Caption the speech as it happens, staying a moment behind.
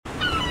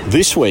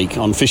This week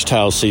on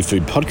Fishtails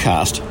Seafood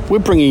Podcast, we're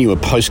bringing you a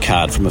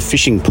postcard from a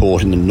fishing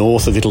port in the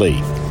north of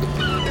Italy.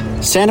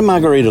 Santa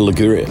Margherita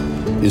Liguria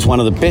is one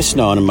of the best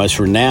known and most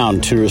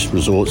renowned tourist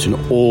resorts in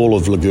all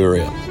of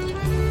Liguria.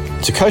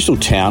 It's a coastal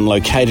town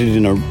located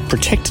in a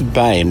protected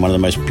bay in one of the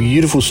most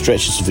beautiful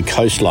stretches of the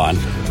coastline,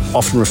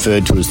 often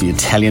referred to as the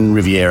Italian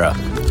Riviera.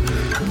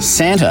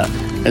 Santa,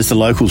 as the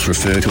locals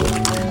refer to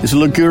it, is a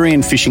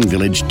Ligurian fishing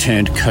village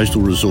turned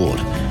coastal resort,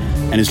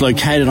 and is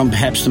located on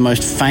perhaps the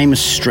most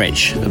famous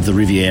stretch of the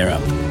Riviera,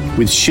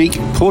 with chic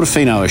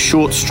Portofino a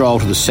short stroll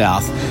to the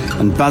south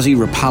and buzzy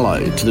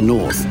Rapallo to the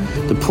north.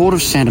 The port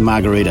of Santa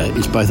Margherita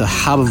is both a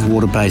hub of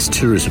water-based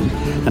tourism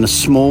and a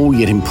small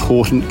yet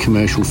important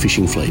commercial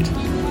fishing fleet.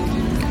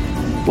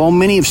 While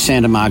many of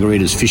Santa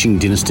Margherita's fishing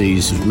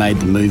dynasties have made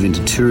the move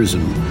into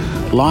tourism,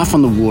 life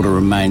on the water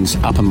remains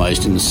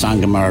uppermost in the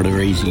Sangha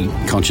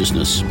Margherita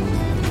consciousness.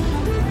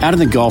 Out in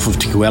the Gulf of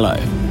Tequila,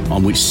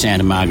 on which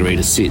Santa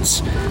Margherita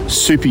sits,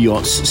 super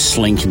yachts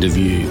slink into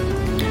view.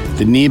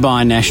 The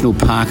nearby National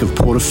Park of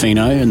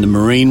Portofino and the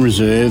Marine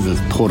Reserve of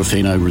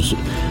Portofino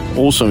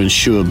also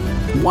ensure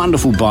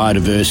wonderful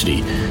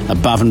biodiversity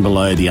above and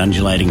below the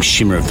undulating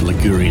shimmer of the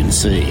Ligurian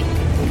Sea.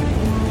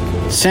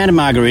 Santa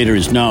Margherita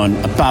is known,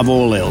 above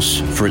all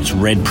else, for its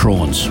red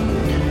prawns.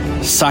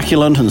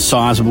 Succulent and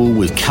sizable,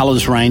 with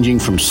colours ranging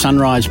from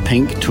sunrise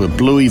pink to a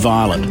bluey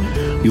violet,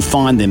 you'll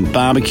find them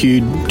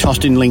barbecued,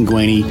 tossed in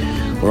linguine,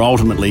 or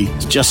ultimately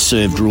just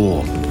served raw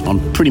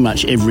on pretty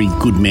much every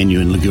good menu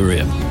in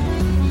Liguria.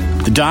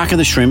 The darker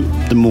the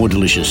shrimp, the more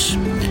delicious.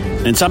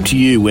 And it's up to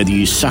you whether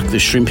you suck the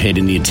shrimp head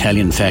in the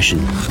Italian fashion.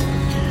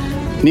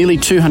 Nearly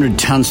 200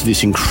 tonnes of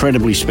this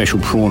incredibly special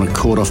prawn are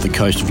caught off the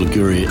coast of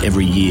Liguria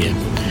every year.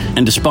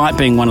 And despite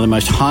being one of the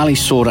most highly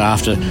sought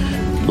after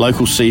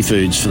local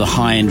seafoods for the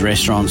high-end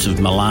restaurants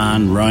of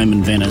Milan, Rome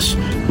and Venice,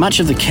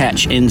 much of the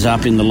catch ends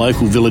up in the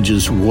local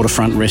villages'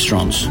 waterfront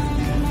restaurants.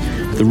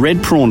 The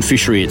red prawn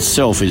fishery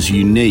itself is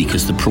unique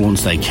as the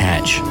prawns they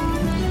catch.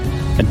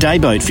 A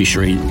dayboat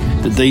fishery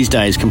that these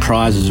days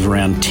comprises of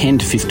around 10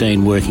 to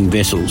 15 working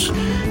vessels,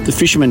 the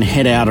fishermen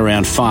head out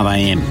around 5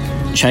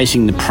 a.m,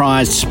 chasing the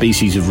prized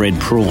species of red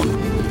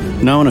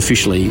prawn, known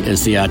officially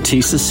as the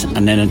Artistis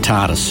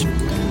anennatatus.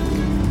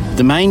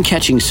 The main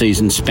catching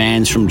season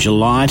spans from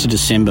July to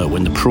December,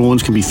 when the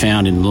prawns can be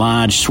found in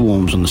large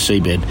swarms on the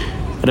seabed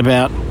at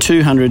about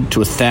 200 to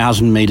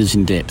 1,000 metres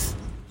in depth.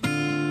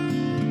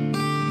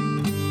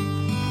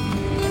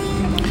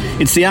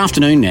 It's the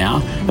afternoon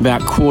now,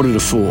 about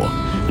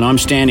 4:45, and I'm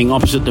standing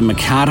opposite the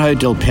Mercato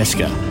del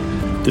Pesca,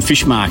 the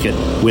fish market,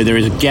 where there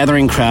is a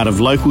gathering crowd of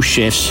local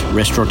chefs,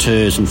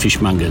 restaurateurs and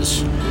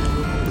fishmongers.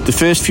 The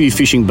first few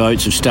fishing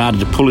boats have started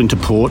to pull into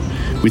port,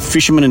 with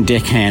fishermen and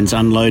deckhands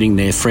unloading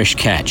their fresh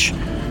catch,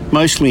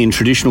 mostly in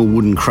traditional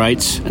wooden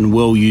crates and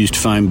well-used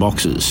foam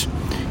boxes,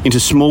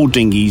 into small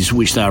dinghies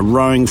which they are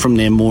rowing from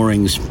their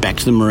moorings back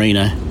to the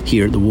marina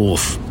here at the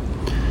wharf.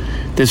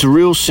 There's a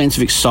real sense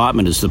of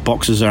excitement as the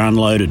boxes are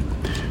unloaded,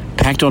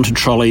 packed onto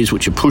trolleys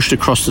which are pushed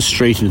across the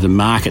street into the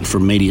market for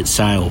immediate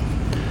sale.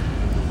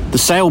 The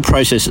sale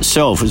process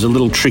itself is a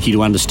little tricky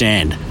to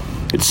understand.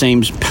 It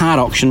seems part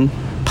auction,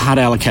 part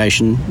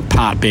allocation,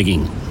 part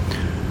begging.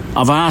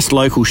 I've asked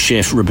local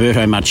chef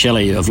Roberto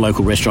Marcelli of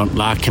local restaurant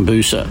La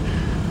Cambusa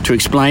to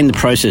explain the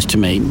process to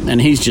me,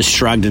 and he's just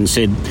shrugged and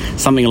said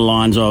something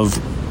along the lines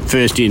of,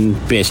 first in,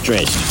 best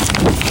dressed.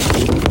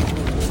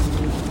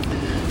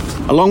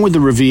 Along with the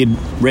revered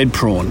red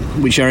prawn,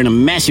 which are in a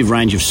massive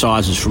range of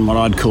sizes from what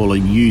I'd call a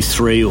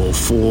U3 or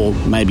 4,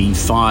 maybe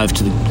 5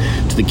 to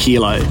the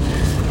kilo,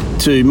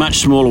 to much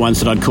smaller ones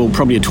that I'd call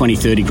probably a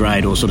 20-30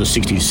 grade or sort of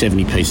 60 to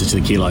 70 pieces to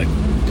the kilo.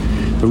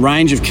 The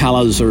range of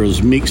colours are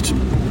as mixed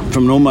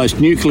from an almost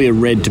nuclear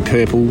red to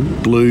purple,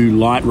 blue,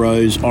 light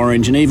rose,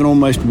 orange and even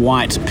almost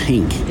white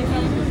pink.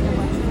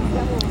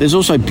 There's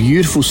also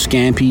beautiful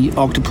scampi,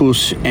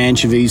 octopus,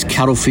 anchovies,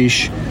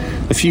 cuttlefish,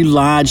 a few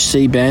large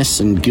sea bass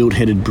and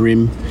gilt-headed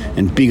bream,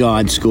 and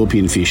big-eyed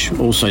scorpionfish,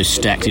 also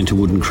stacked into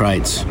wooden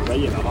crates.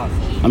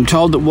 I'm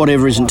told that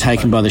whatever isn't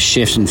taken by the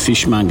chefs and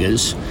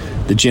fishmongers,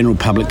 the general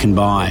public can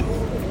buy.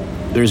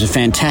 There is a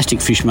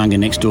fantastic fishmonger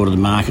next door to the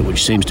market,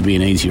 which seems to be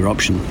an easier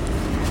option.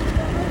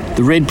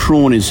 The red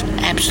prawn is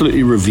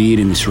absolutely revered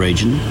in this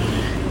region.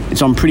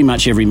 It's on pretty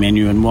much every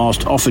menu, and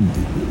whilst offered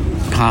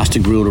pasta,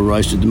 grilled or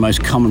roasted, the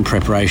most common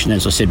preparation,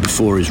 as I said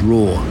before, is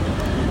raw.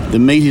 The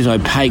meat is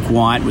opaque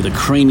white with a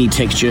creamy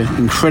texture,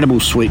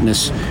 incredible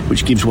sweetness,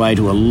 which gives way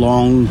to a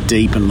long,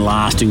 deep and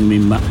lasting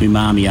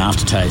umami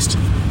aftertaste.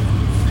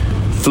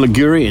 For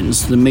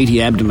Ligurians, the meaty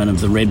abdomen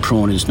of the red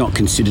prawn is not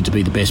considered to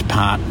be the best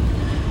part.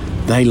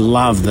 They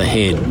love the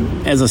head.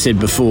 As I said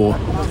before,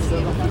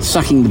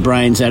 sucking the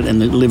brains out and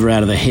the liver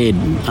out of the head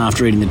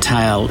after eating the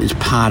tail is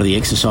part of the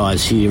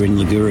exercise here in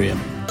Liguria.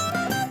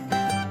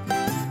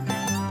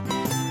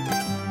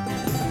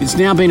 It's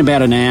now been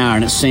about an hour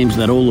and it seems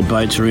that all the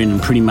boats are in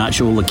and pretty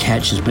much all the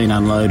catch has been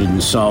unloaded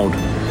and sold.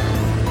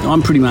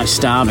 I'm pretty much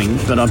starving,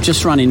 but I've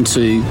just run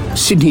into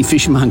Sydney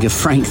fishmonger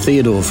Frank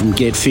Theodore from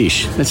Get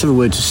Fish. Let's have a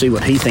word to see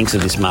what he thinks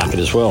of this market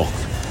as well.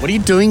 What are you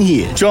doing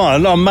here?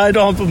 John, I'm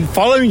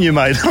following you,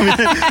 mate.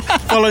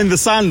 Following the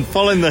sun,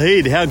 following the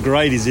heat. How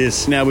great is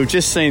this? Now, we've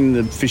just seen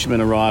the fishermen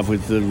arrive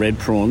with the red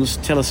prawns.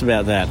 Tell us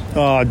about that.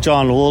 Oh,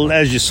 John, well,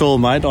 as you saw,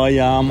 mate, I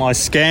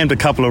scammed a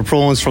couple of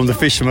prawns from the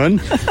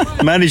fishermen.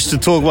 Managed to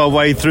talk my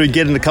way through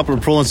getting a couple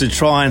of prawns to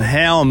try, and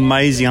how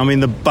amazing. I mean,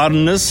 the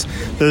butterness,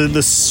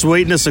 the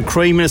sweetness, the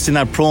creaminess in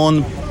that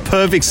prawn,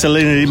 perfect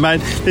salinity, mate.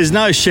 There's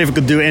no chef who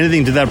could do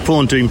anything to that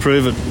prawn to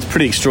improve it. It's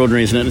pretty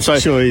extraordinary, isn't it? And so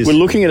sure is. We're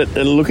looking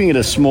at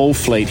a small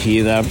fleet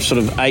here. They're sort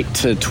of 8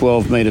 to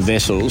 12 metre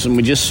vessels, and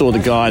we just saw the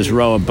guys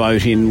row a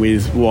boat in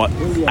with,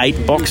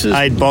 8 boxes?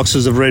 8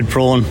 boxes of red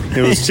prawn.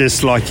 It was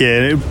just like,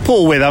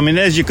 poor weather. I mean,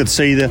 as you could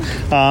see,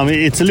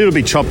 it's a little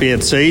bit choppy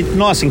at sea.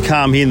 Nice and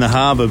calm here in the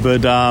harbour,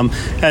 but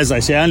as they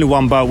say, only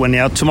one boat went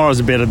out. Tomorrow's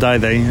a better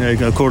day,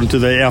 according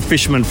to our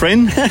fisherman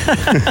friend.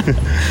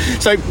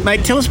 So,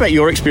 mate, tell us about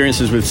your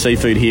experiences with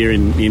seafood here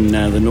in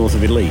the north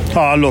of Italy.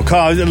 Oh, look,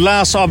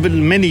 I've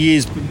been many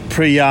years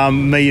pre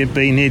me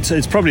being here.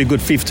 It's probably a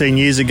good 15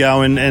 years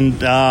ago,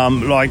 and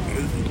like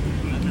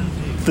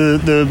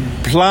the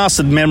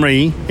blasted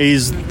memory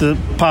is the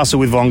pasta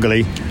with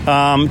vongole.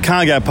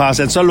 Can't go past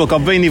that. So look,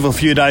 I've been here for a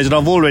few days and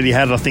I've already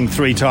had it, I think,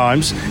 3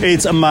 times.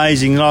 It's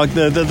amazing. Like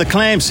the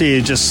clams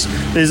here,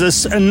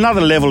 there's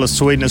another level of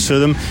sweetness to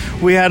them.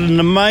 We had an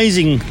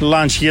amazing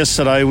lunch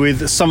yesterday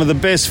with some of the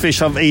best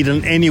fish I've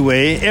eaten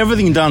anywhere.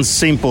 Everything done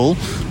simple.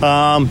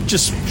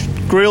 Just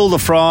grilled, the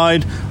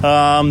fried,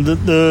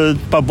 the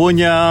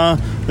babunya,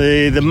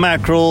 the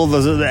mackerel,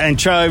 the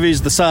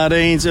anchovies, the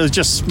sardines. It was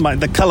just,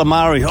 mate, the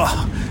calamari.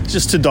 Oh,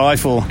 just to die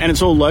for. And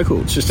it's all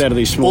local. It's just out of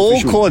these small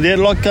fishermen. All caught there.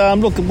 Like,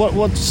 look,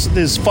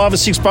 there's 5 or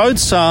 6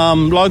 boats,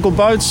 local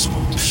boats.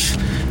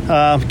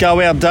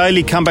 Go out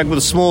daily, come back with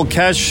a small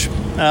catch.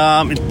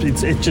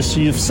 It's just,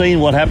 you've seen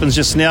what happens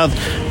just now.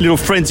 Little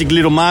forensic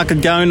little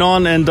market going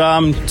on, and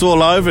it's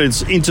all over.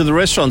 It's into the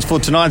restaurants for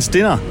tonight's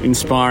dinner.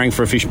 Inspiring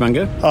for a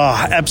fishmonger?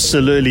 Oh,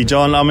 absolutely,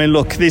 John. I mean,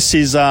 look, this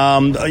is,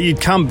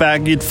 you'd come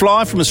back, you'd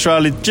fly from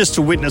Australia just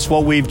to witness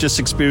what we've just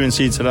experienced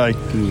here today.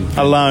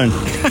 Alone.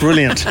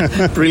 Brilliant.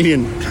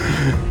 Brilliant.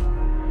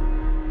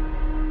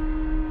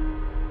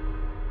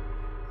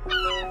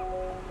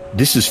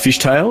 This is Fish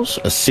Tales,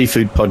 a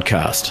seafood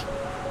podcast.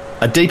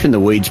 A Deep in the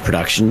Weeds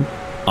production.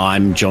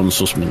 I'm John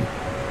Sussman.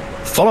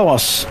 Follow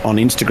us on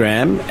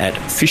Instagram at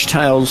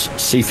Fishtails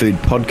Seafood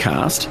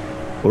Podcast,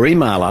 or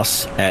email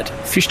us at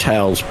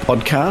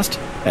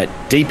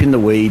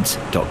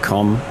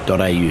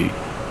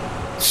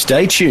fishtalespodcast@deepintheweeds.com.au.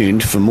 Stay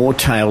tuned for more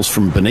tales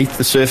from beneath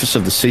the surface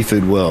of the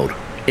seafood world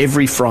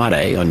every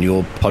Friday on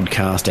your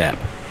podcast app.